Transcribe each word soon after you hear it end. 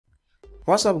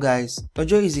What's up guys,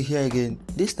 Ojo Easy here again.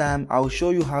 This time I will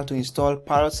show you how to install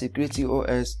Parrot Security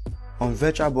OS on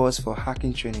VirtualBox for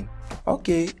hacking training.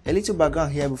 Okay, a little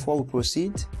background here before we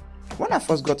proceed. When I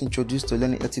first got introduced to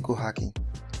learning ethical hacking,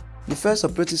 the first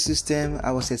operating system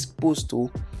I was exposed to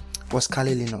was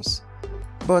Kali Linux.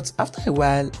 But after a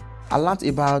while, I learned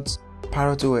about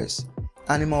Parrot OS,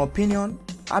 and in my opinion,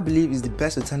 I believe it's the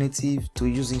best alternative to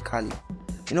using Kali.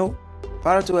 You know,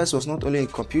 Parrot OS was not only a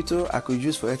computer I could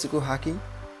use for ethical hacking,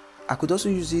 I could also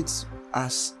use it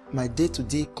as my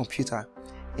day-to-day computer,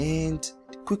 and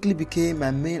quickly became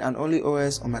my main and only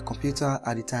OS on my computer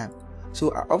at the time.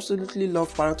 So I absolutely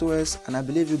love Parrot OS, and I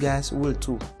believe you guys will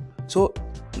too. So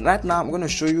right now I'm going to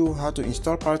show you how to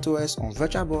install Parrot OS on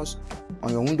VirtualBox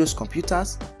on your Windows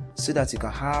computers so that you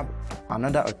can have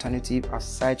another alternative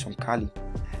aside from Kali.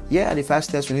 Here are the 5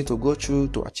 steps you need to go through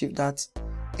to achieve that,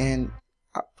 and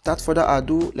without further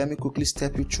ado, let me quickly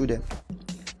step you through them.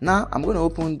 Now I'm going to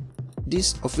open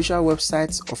this official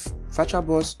website of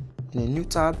VirtualBox in a new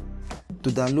tab to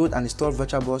download and install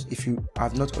VirtualBox if you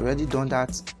have not already done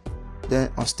that.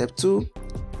 Then on step 2,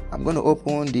 I'm going to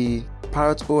open the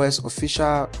Parrot OS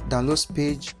official downloads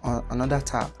page on another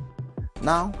tab.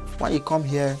 Now when you come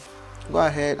here, go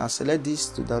ahead and select this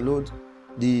to download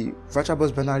the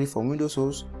VirtualBox binary for Windows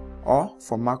OS or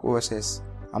for Mac OS.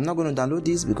 I'm not going to download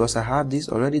this because I have this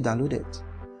already downloaded.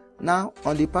 Now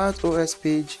on the Parrot OS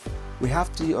page, we have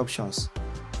 3 options.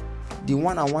 The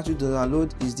one I want you to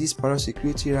download is this Parrot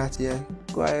Security right here.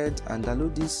 Go ahead and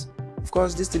download this. Of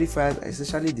course, these 3 files are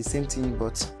essentially the same thing,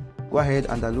 but go ahead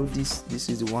and download this. This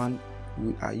is the one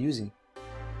we are using.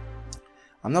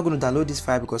 I'm not going to download this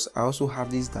file because I also have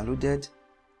this downloaded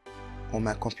on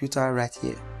my computer right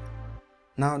here.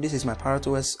 Now this is my Parrot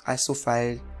OS ISO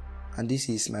file, and this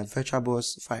is my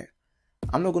VirtualBox file.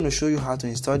 I'm not going to show you how to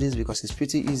install this because it's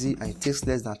pretty easy and it takes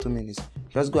less than 2 minutes.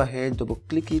 Just go ahead, double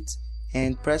click it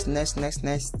and press next.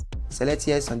 Select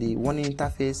yes on the warning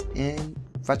interface and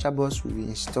VirtualBox will be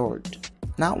installed.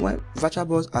 Now when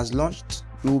VirtualBox has launched,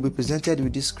 you will be presented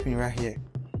with this screen right here.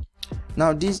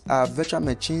 Now these are virtual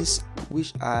machines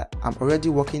which I'm already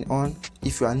working on.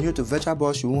 If you are new to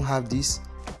VirtualBox, you won't have this.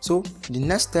 So the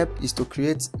next step is to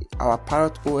create our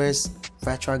Parrot OS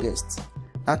virtual guest.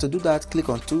 Now to do that, click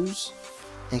on Tools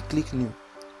and click New.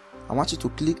 I want you to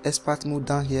click Expert Mode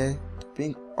down here to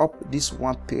bring up this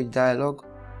one-page dialog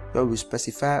where we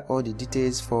specify all the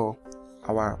details for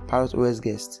our Parrot OS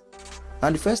guest. Now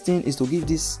the first thing is to give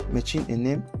this machine a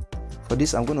name. For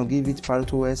this, I'm going to give it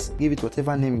Parrot OS. Give it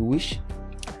whatever name you wish.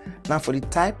 Now for the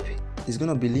type, it's going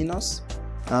to be Linux,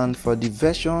 and for the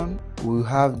version, we'll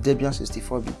have Debian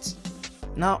 64-bit.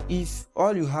 Now if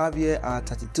all you have here are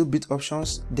 32-bit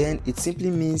options, then it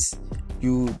simply means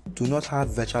you do not have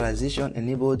virtualization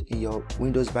enabled in your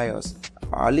Windows BIOS.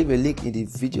 I'll leave a link in the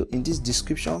video in this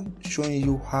description showing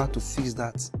you how to fix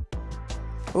that.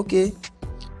 Okay,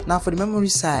 now for the memory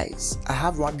size, I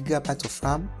have 1 GB of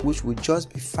RAM, which will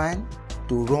just be fine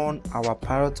to run our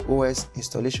Parrot OS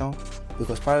installation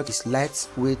because Parrot is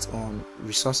lightweight on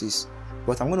resources.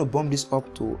 But I'm going to bump this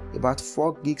up to about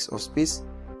 4 gigs of space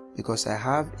because I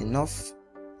have enough.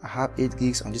 I have 8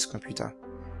 gigs on this computer.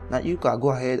 Now you can go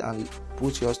ahead and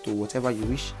put yours to whatever you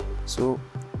wish. So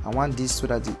I want this so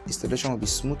that the installation will be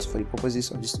smooth for the purposes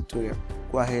of this tutorial.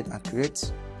 Go ahead and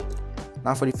create.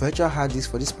 Now for the virtual hard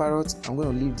disk for this Parrot, I'm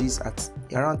going to leave this at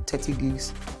around 30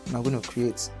 gigs and I'm going to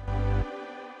create.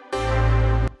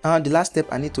 Now the last step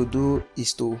I need to do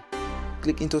is to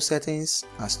click into settings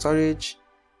and storage,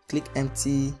 click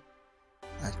empty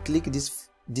and click this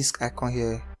disk icon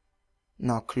here.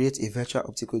 Now create a virtual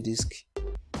optical disk.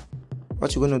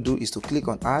 What you're going to do is to click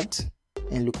on add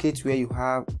and locate where you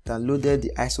have downloaded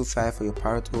the ISO file for your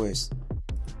Parrot OS.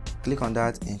 Click on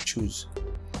that and choose.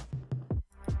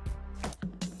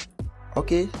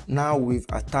 Okay, now we've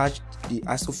attached the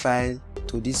ISO file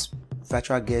to this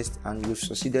virtual guest and we've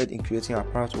succeeded in creating our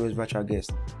Parrot OS virtual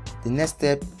guest. The next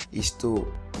step is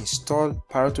to install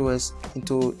Parrot OS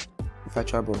into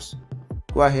VirtualBox.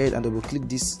 Go ahead and double click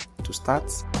this to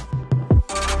start.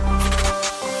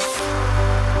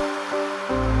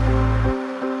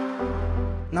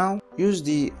 Now use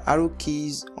the arrow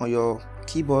keys on your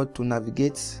keyboard to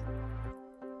navigate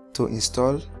to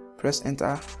install. Press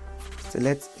enter.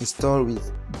 Select install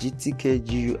with GTK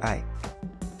GUI.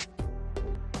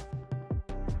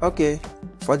 Okay,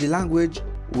 for the language,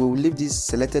 we will leave this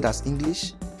selected as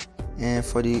English, and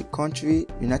for the country,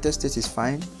 United States is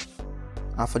fine,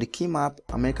 and for the key map,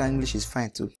 American English is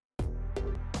fine too.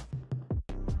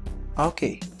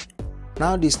 Okay,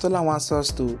 now the installer wants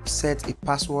us to set a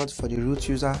password for the root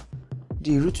user.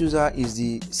 The root user is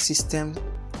the system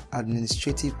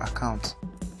administrative account.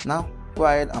 Now go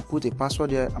ahead and put a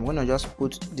password here. I'm going to just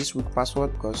put this weak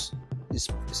password because this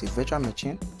is a virtual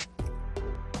machine,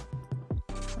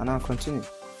 and I'll continue.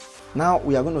 Now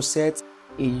we are going to set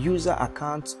a user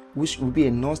account which will be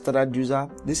a non-standard user.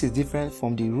 This is different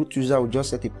from the root user we just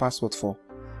set a password for.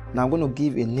 Now I'm going to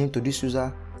give a name to this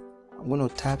user. I'm going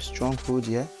to type stronghold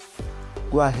here.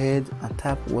 Go ahead and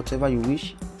type whatever you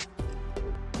wish.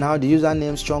 Now the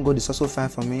username stronghold is also fine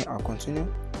for me. I'll continue,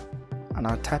 and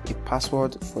I'll type a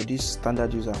password for this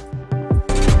standard user.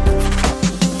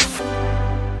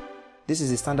 This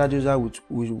is a standard user with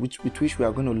which we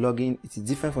are going to log in. It is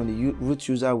different from the root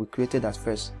user we created at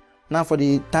first. Now for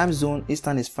the time zone,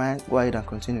 Eastern is fine. Go ahead and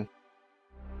continue.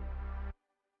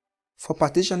 For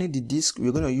partitioning the disk,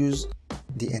 we're going to use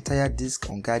the entire disk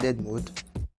on guided mode.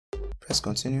 Press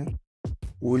continue.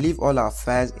 We'll leave all our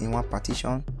files in one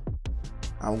partition,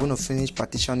 and we're going to finish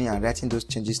partitioning and writing those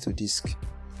changes to disk.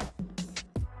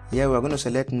 Here we're going to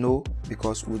select no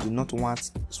because we do not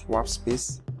want swap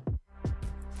space,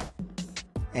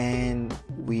 and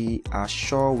we are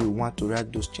sure we want to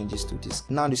write those changes to disk.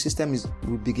 Now the system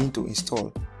will begin to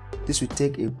install. This will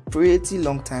take a pretty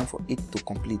long time for it to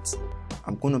complete.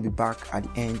 I'm going to be back at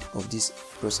the end of this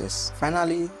process.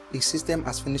 Finally, the system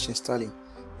has finished installing.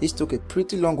 This took a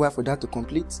pretty long while for that to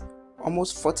complete,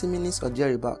 almost 40 minutes or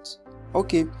thereabouts.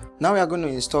 Okay, now we are going to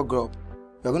install Grub.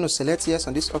 We are going to select yes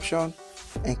on this option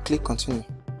and click continue.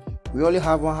 We only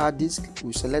have one hard disk.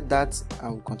 We'll select that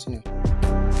and we'll continue.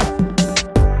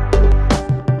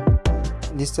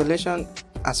 The installation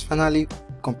has finally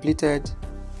completed,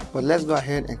 but let's go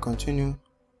ahead and continue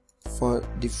for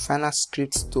the final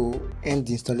scripts to end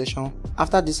the installation.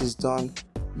 After this is done,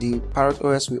 the Parrot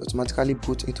OS will automatically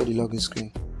boot into the login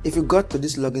screen. If you got to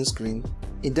this login screen,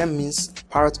 it then means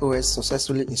Parrot OS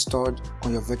successfully installed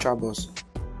on your VirtualBox.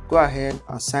 Go ahead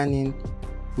and sign in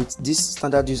with this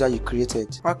standard user you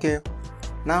created. Okay,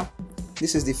 now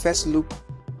this is the first look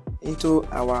into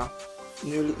our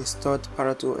newly installed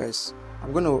Parrot OS.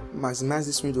 I'm going to maximize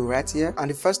this window right here, and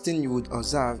the first thing you would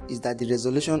observe is that the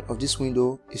resolution of this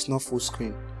window is not full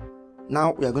screen.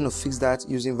 Now we are going to fix that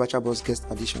using VirtualBox Guest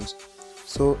Additions.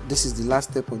 So this is the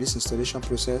last step of this installation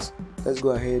process. Let's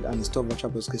go ahead and install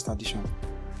VirtualBox Guest Addition.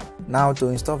 Now to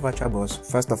install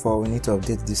VirtualBox, first of all we need to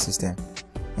update this system,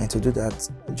 and to do that,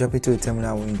 jump into a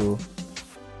terminal window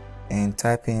and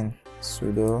type in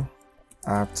sudo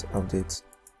apt update.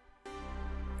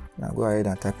 Now go ahead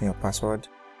and type in your password.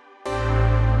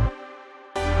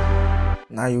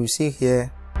 Now you will see here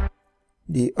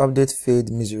the update failed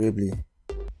miserably,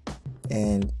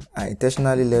 and I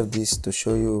intentionally left this to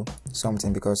show you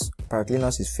something because Parrot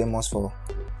Linux is famous for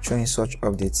showing such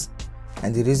updates,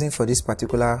 and the reason for this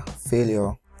particular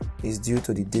failure is due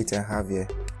to the date I have here.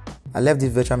 I left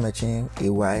this virtual machine a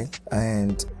while,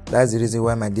 and that's the reason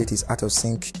why my date is out of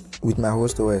sync with my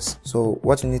host OS. So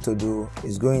what you need to do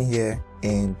is go in here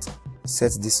and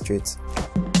set this straight.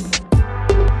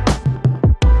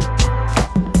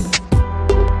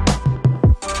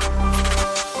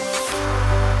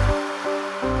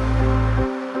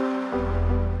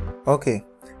 Okay,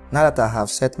 now that I have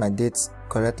set my dates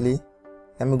correctly,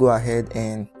 let me go ahead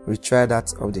and retry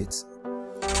that update.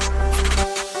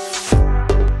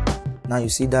 Now you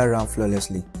see that ran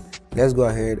flawlessly. Let's go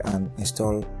ahead and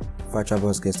install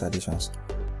VirtualBox Guest Additions.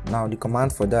 Now the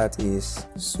command for that is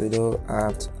sudo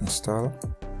apt install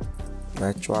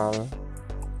VirtualBox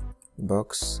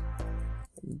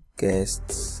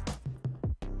Guest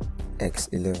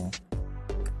x11.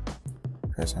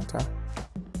 Press enter.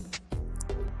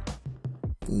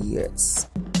 Yes.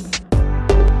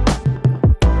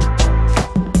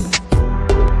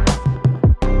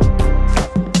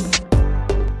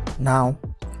 Now,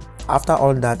 after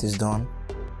all that is done,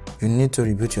 you need to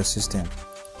reboot your system.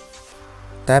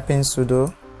 Type in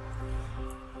sudo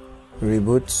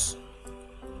reboot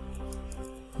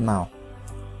now.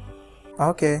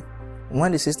 Okay,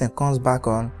 when the system comes back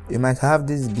on, you might have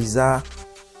this bizarre,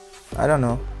 I don't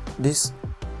know, this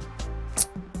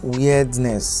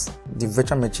weirdness the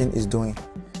virtual machine is doing.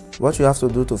 What you have to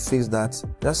do to fix that,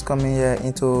 just come in here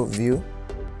into view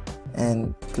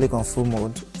and click on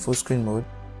full screen mode,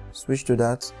 switch to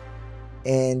that,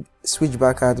 and switch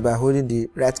back out by holding the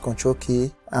right control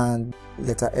key and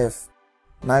letter F.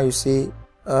 Now you see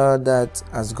that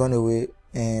has gone away,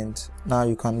 and now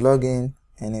you can log in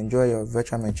and enjoy your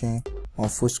virtual machine on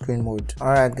full screen mode.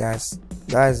 Alright guys,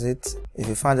 that is it. If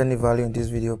you found any value in this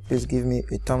video, please give me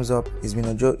a thumbs up. It's been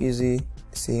Ojo Easy.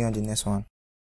 See you on the next one.